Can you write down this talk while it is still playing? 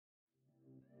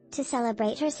To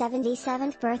celebrate her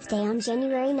 77th birthday on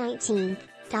January 19th,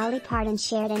 Dolly Parton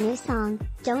shared a new song,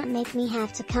 "Don't Make Me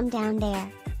Have to Come Down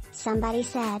There." Somebody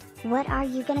said, "What are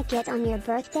you gonna get on your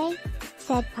birthday?"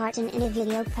 said Parton in a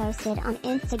video posted on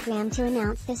Instagram to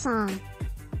announce the song.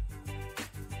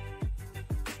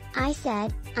 "I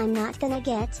said, I'm not gonna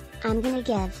get, I'm gonna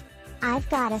give. I've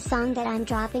got a song that I'm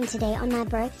dropping today on my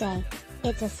birthday.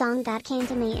 It's a song that came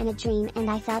to me in a dream and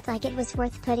I felt like it was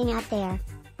worth putting out there.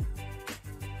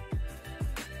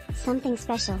 Something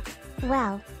special.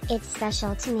 Well, it's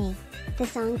special to me." The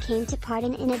song came to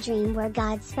Parton in a dream where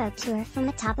God spoke to her from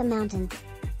atop a mountain.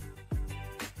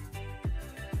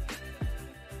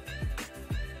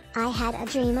 "I had a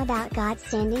dream about God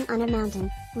standing on a mountain,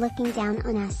 looking down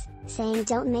on us, saying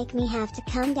don't make me have to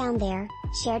come down there,"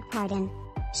 shared Parton.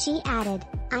 She added,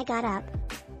 "I got up.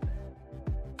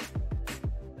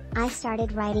 I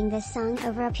started writing this song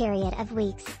over a period of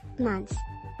weeks, months.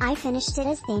 I finished it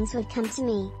as things would come to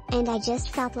me, and I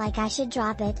just felt like I should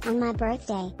drop it on my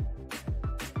birthday.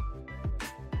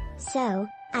 So,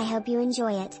 I hope you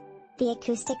enjoy it." The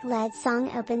acoustic-led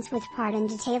song opens with Parton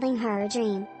detailing her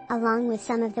dream, along with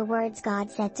some of the words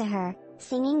God said to her,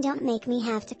 singing "Don't make me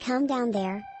have to come down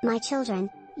there, my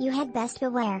children, you had best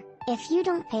beware, if you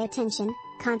don't pay attention,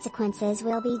 consequences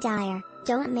will be dire,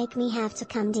 don't make me have to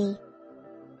come d."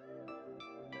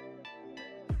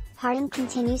 Parton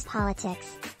continues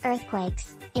politics,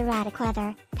 earthquakes, erratic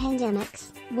weather, pandemics,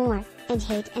 war, and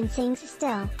hate and sings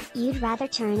still, "You'd rather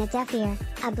turn a deaf ear,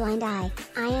 a blind eye,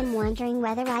 I am wondering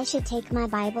whether I should take my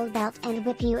Bible belt and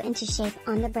whip you into shape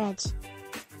on the bridge."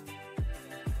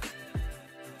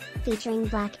 Featuring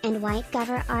black and white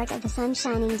cover art of the sun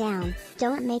shining down,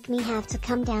 "Don't Make Me Have to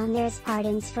Come Down There" is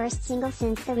Parton's first single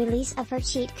since the release of her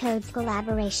Cheat Codes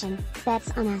collaboration,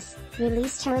 "Bets on Us,"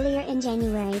 released earlier in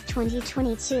January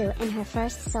 2022 and her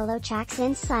first solo track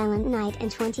since Silent Night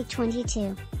in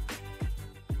 2022.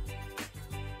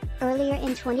 Earlier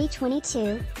in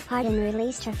 2022, Parton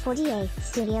released her 48th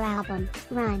studio album,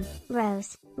 Run,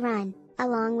 Rose, Run,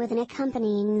 along with an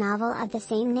accompanying novel of the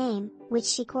same name, which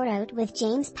she co-wrote with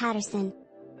James Patterson.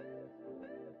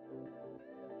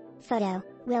 Photo,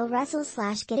 Will Russell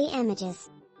 / Getty Images.